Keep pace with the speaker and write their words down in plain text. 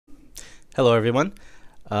Hello everyone.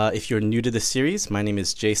 If you're new to this series, my name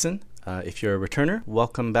is Jason. If you're a returner,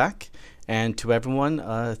 welcome back. And to everyone,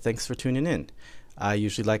 thanks for tuning in. I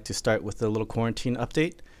usually like to start with a little quarantine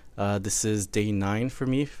update. This is day 9 for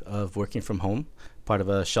me of working from home, part of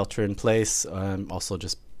a shelter in place, also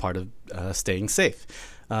just part of staying safe.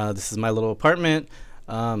 This is my little apartment.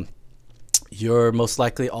 You're most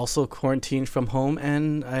likely also quarantined from home,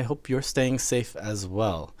 and I hope you're staying safe as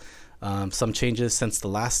well. Some changes since the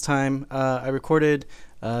last time I recorded.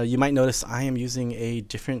 You might notice I am using a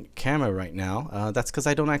different camera right now. That's because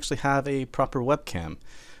I don't actually have a proper webcam.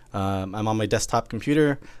 I'm on my desktop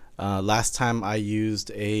computer. Last time I used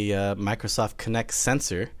a Microsoft Kinect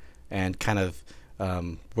sensor and kind of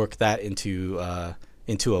worked that into a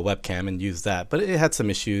webcam and used that. But it had some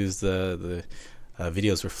issues. The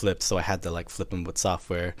videos were flipped, so I had to flip them with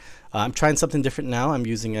software. I'm trying something different now. I'm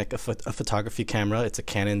using a photography camera. It's a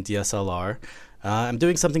Canon DSLR. I'm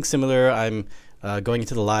doing something similar. I'm going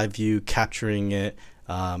into the live view, capturing it,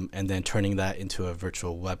 and then turning that into a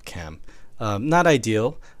virtual webcam. Not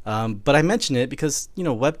ideal, but I mention it because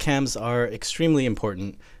webcams are extremely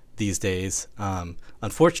important these days.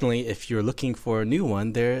 Unfortunately, if you're looking for a new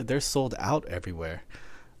one, they're sold out everywhere.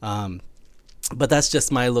 But that's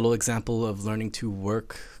just my little example of learning to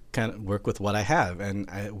work with what I have, and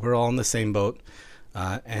we're all in the same boat,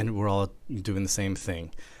 and we're all doing the same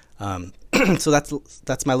thing. So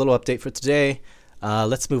that's my little update for today.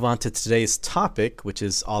 Let's move on to today's topic, which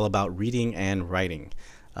is all about reading and writing.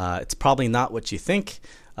 It's probably not what you think,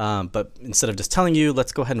 but instead of just telling you,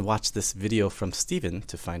 let's go ahead and watch this video from Steven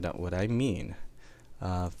to find out what I mean.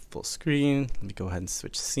 Full screen. Let me go ahead and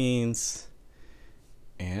switch scenes.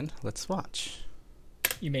 And let's watch.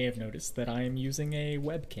 You may have noticed that I am using a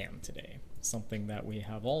webcam today. Something that we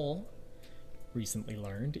have all recently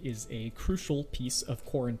learned is a crucial piece of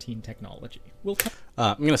quarantine technology.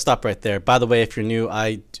 I'm going to stop right there. By the way, if you're new,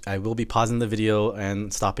 I will be pausing the video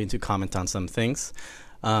and stopping to comment on some things.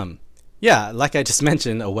 Yeah, like I just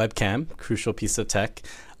mentioned, a webcam, crucial piece of tech.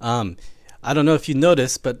 I don't know if you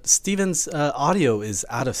noticed, but Steven's audio is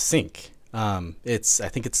out of sync. I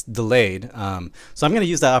think it's delayed. So I'm going to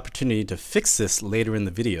use that opportunity to fix this later in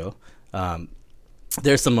the video.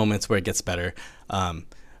 There's some moments where it gets better.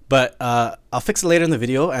 But I'll fix it later in the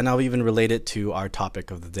video, and I'll even relate it to our topic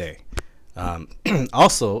of the day.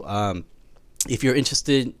 Also, if you're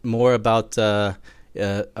interested more about the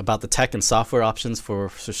tech and software options for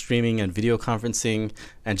streaming and video conferencing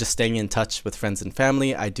and just staying in touch with friends and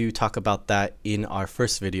family, I do talk about that in our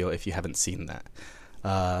first video if you haven't seen that.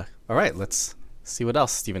 All right, let's see what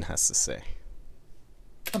else Steven has to say.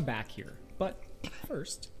 Come back here, but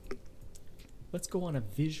first, let's go on a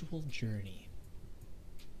visual journey.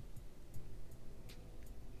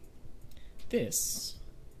 This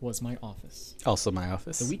was my office. Also my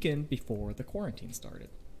office. The weekend before the quarantine started.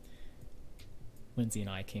 Lindsay and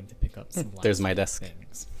I came to pick up some last There's my desk.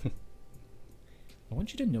 things. I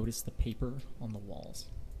want you to notice the paper on the walls.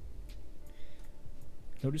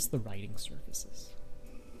 Notice the writing surfaces.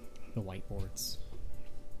 The whiteboards.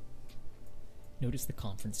 Notice the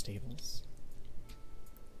conference tables.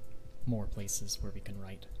 More places where we can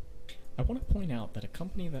write. I want to point out that a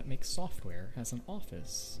company that makes software has an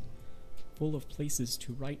office full of places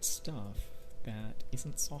to write stuff that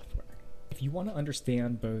isn't software. If you want to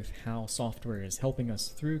understand both how software is helping us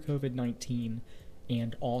through COVID-19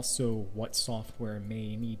 and also what software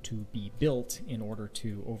may need to be built in order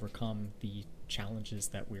to overcome the challenges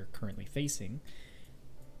that we're currently facing,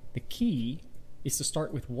 the key is to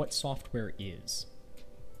start with what software is.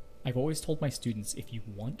 I've always told my students, if you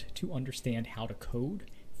want to understand how to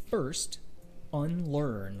code, first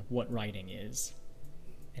unlearn what writing is,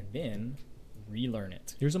 and then relearn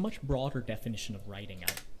it. There's a much broader definition of writing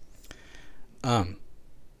out.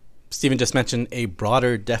 Steven just mentioned a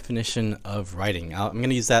broader definition of writing. I'm going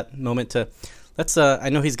to use that moment to, I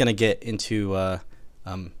know he's going to get into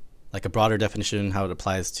like a broader definition, how it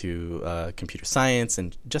applies to computer science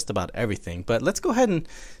and just about everything. But let's go ahead and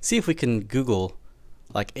see if we can Google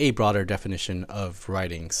like a broader definition of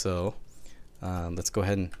writing. So let's go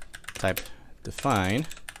ahead and type define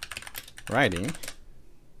writing.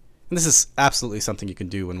 And this is absolutely something you can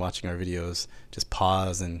do when watching our videos. Just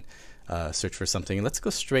pause and search for something. And let's go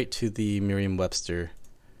straight to the Merriam-Webster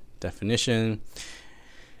definition.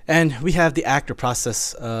 And we have the act or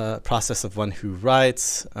process of one who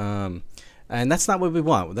writes, and that's not what we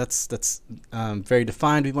want. That's very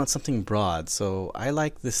defined. We want something broad. So I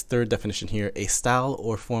like this third definition here: a style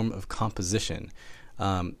or form of composition.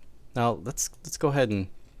 Now let's go ahead and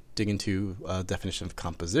dig into a definition of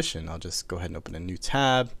composition. I'll just go ahead and open a new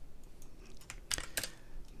tab,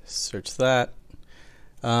 search that.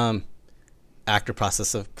 act or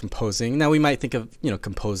process of composing. Now we might think of,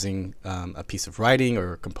 composing a piece of writing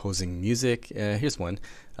or composing music. Here's one,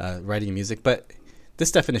 writing music. But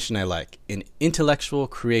this definition I like, an intellectual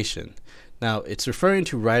creation. Now it's referring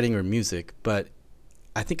to writing or music, but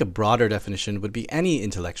I think a broader definition would be any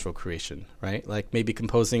intellectual creation, right? Like maybe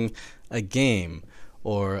composing a game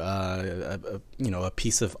or a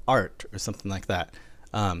piece of art or something like that.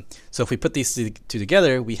 So if we put these two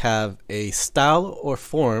together, we have a style or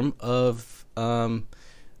form of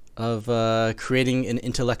creating an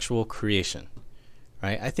intellectual creation,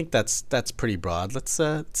 right? I think that's pretty broad. Let's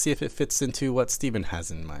see if it fits into what Stephen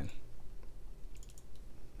has in mind.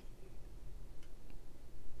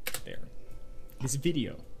 There. This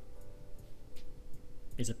video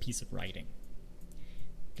is a piece of writing.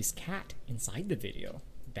 This cat inside the video,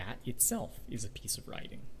 that itself is a piece of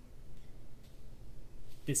writing.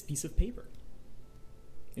 This piece of paper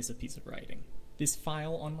is a piece of writing. This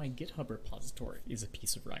file on my GitHub repository is a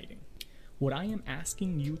piece of writing. What I am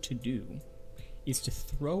asking you to do is to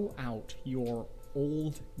throw out your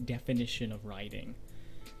old definition of writing.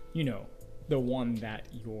 You know, the one that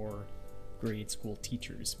your grade school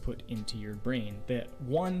teachers put into your brain, the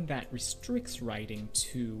one that restricts writing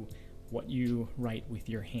to what you write with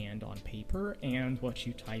your hand on paper and what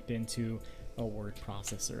you type into a word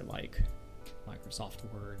processor like Microsoft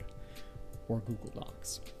Word or Google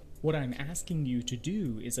Docs. What I'm asking you to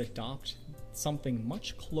do is adopt something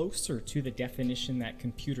much closer to the definition that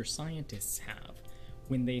computer scientists have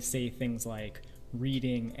when they say things like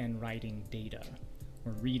reading and writing data,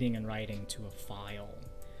 or reading and writing to a file,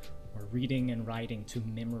 or reading and writing to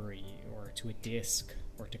memory, or to a disk,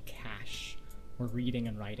 or to cache, or reading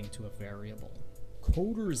and writing to a variable.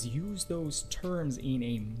 Coders use those terms in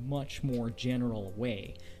a much more general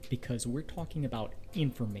way because we're talking about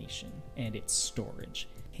information and its storage.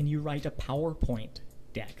 Can you write a PowerPoint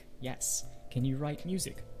deck? Yes. Can you write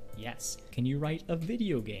music? Yes. Can you write a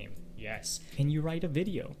video game? Yes. Can you write a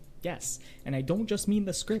video? Yes. And I don't just mean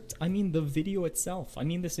the script, I mean the video itself. I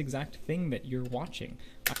mean this exact thing that you're watching.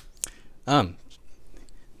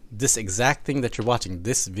 This exact thing that you're watching,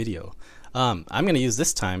 this video. I'm going to use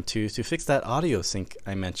this time to fix that audio sync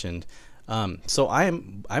I mentioned. So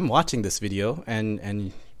I'm watching this video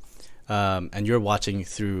and you're watching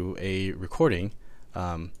through a recording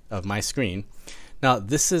of my screen. Now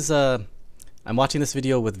this is I'm watching this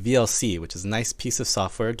video with VLC, which is a nice piece of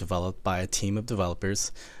software developed by a team of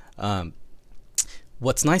developers.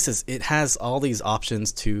 What's nice is it has all these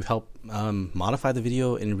options to help modify the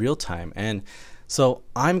video in real time. And so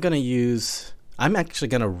I'm actually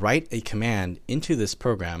going to write a command into this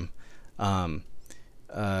program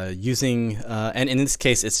using, and in this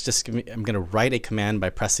case, it's just, I'm going to write a command by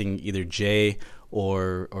pressing either J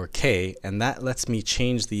or K, and that lets me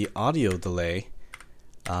change the audio delay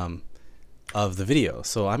of the video.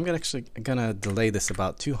 So I'm actually going to delay this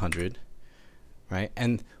about 200, right?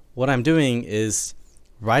 And what I'm doing is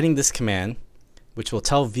writing this command, which will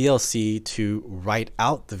tell VLC to write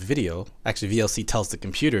out the video. Actually, VLC tells the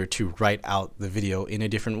computer to write out the video in a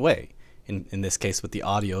different way. In this case, with the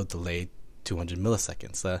audio delayed 200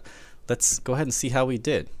 milliseconds. Let's go ahead and see how we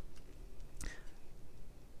did.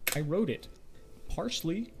 I wrote it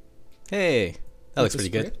partially. Hey, that looks pretty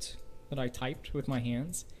good. Script that I typed with my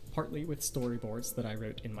hands, partly with storyboards that I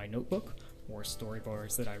wrote in my notebook, or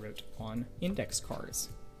storyboards that I wrote on index cards.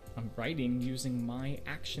 I'm writing using my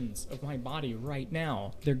actions of my body right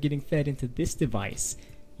now. They're getting fed into this device,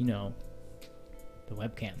 you know, the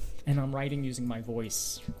webcam. And I'm writing using my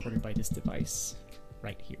voice recorded by this device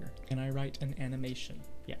right here. And I write an animation,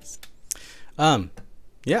 yes.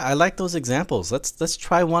 Yeah, I like those examples. Let's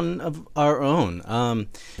try one of our own.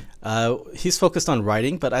 He's focused on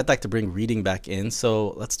writing, but I'd like to bring reading back in. So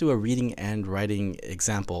let's do a reading and writing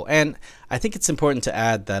example. And I think it's important to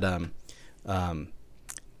add that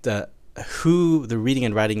who the reading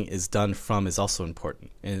and writing is done from is also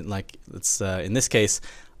important. And like let's in this case,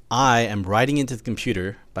 I am writing into the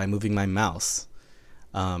computer by moving my mouse,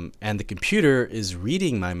 and the computer is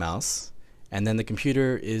reading my mouse. And then the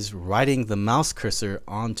computer is writing the mouse cursor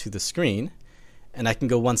onto the screen. And I can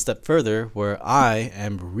go one step further where I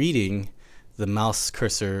am reading the mouse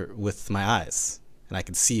cursor with my eyes. And I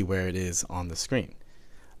can see where it is on the screen.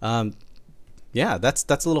 Yeah, that's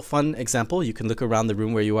a little fun example. You can look around the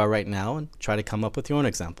room where you are right now and try to come up with your own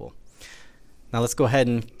example. Now let's go ahead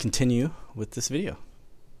and continue with this video.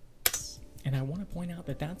 And I want to point out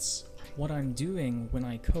that that's what I'm doing when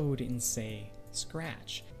I code in, say,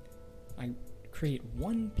 Scratch. I create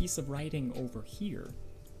one piece of writing over here,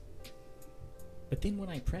 but then when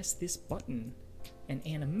I press this button, an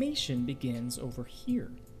animation begins over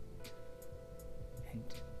here. And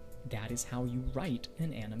that is how you write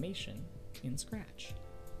an animation in Scratch,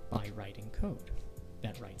 by writing code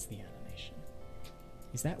that writes the animation.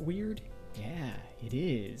 Is that weird? Yeah, it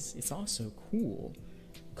is. It's also cool.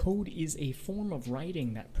 Code is a form of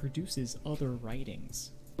writing that produces other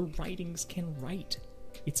writings. Other writings can write.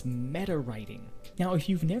 It's meta writing. Now, if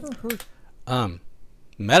you've never heard...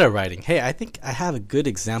 Meta writing. Hey, I think I have a good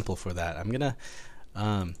example for that. I'm gonna...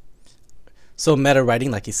 So meta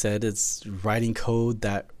writing, like you said, it's writing code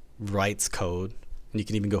that writes code. And you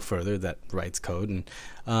can even go further, that writes code.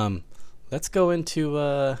 And let's go into...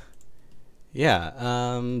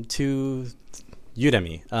 to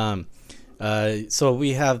Udemy. So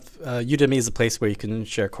we have Udemy is a place where you can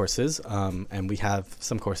share courses, and we have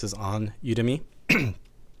some courses on Udemy.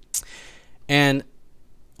 And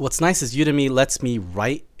what's nice is Udemy lets me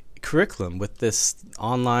write curriculum with this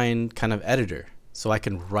online kind of editor. So I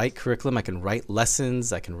can write curriculum, I can write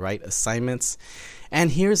lessons, I can write assignments.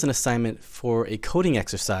 And here's an assignment for a coding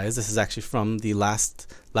exercise. This is actually from the last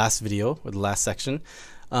video, or the last section.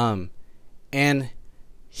 And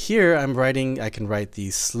here I'm writing, I can write the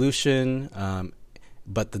solution,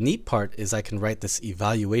 but the neat part is I can write this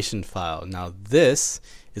evaluation file. Now this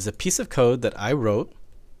is a piece of code that I wrote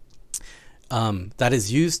that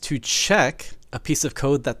is used to check a piece of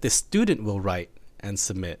code that the student will write and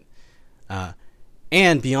submit.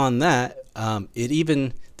 And beyond that,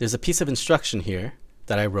 there's a piece of instruction here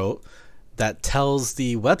that I wrote that tells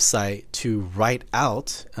the website to write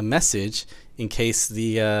out a message in case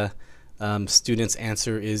the student's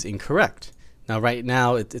answer is incorrect. Now right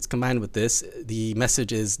now it's combined with this. The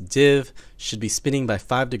message is div should be spinning by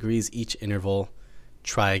 5 degrees each interval.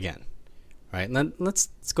 Try again. All right, and let's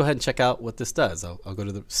go ahead and check out what this does. I'll go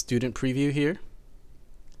to the student preview here.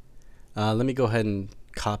 Let me go ahead and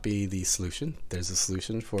copy the solution. There's a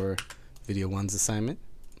solution for video 1's assignment.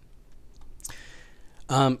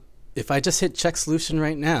 If I just hit check solution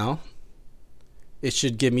right now, it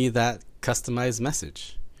should give me that customized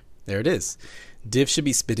message. There it is. Div should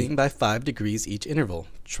be spinning by 5 degrees each interval.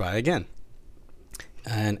 Try again.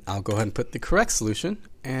 And I'll go ahead and put the correct solution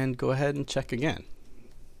and go ahead and check again.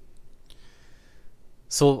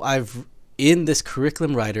 So in this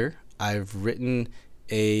curriculum writer, I've written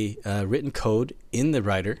a written code in the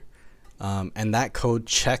writer, and that code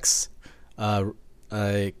checks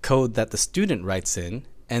a code that the student writes in,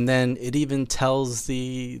 and then it even tells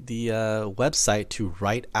the website to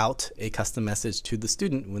write out a custom message to the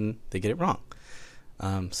student when they get it wrong.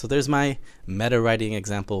 So there's my meta writing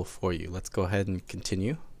example for you. Let's go ahead and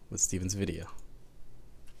continue with Steven's video.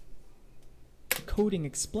 Coding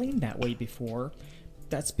explained that way before.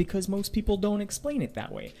 That's because most people don't explain it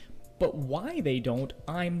that way. But why they don't,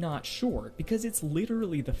 I'm not sure, because it's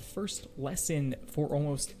literally the first lesson for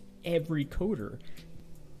almost every coder.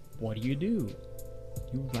 What do?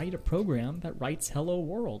 You write a program that writes hello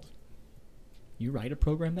world. You write a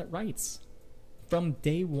program that writes. From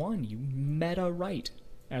day one, you meta write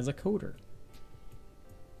as a coder.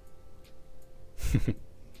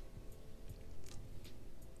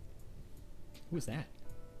 Who is that?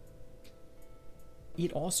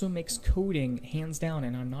 It also makes coding, hands down,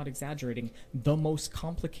 and I'm not exaggerating, the most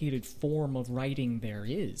complicated form of writing there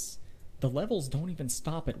is. The levels don't even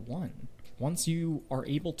stop at 1. Once you are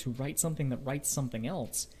able to write something that writes something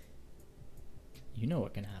else, you know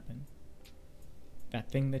what can happen. That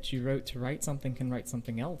thing that you wrote to write something can write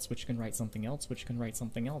something else, which can write something else, which can write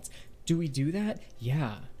something else. Do we do that?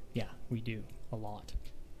 Yeah, we do. A lot.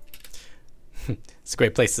 It's a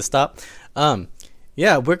great place to stop.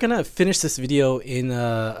 Yeah, we're gonna finish this video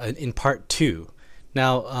in part 2.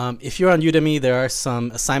 Now, if you're on Udemy, there are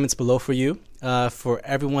some assignments below for you. For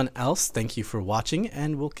everyone else, thank you for watching,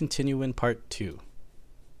 and we'll continue in part 2.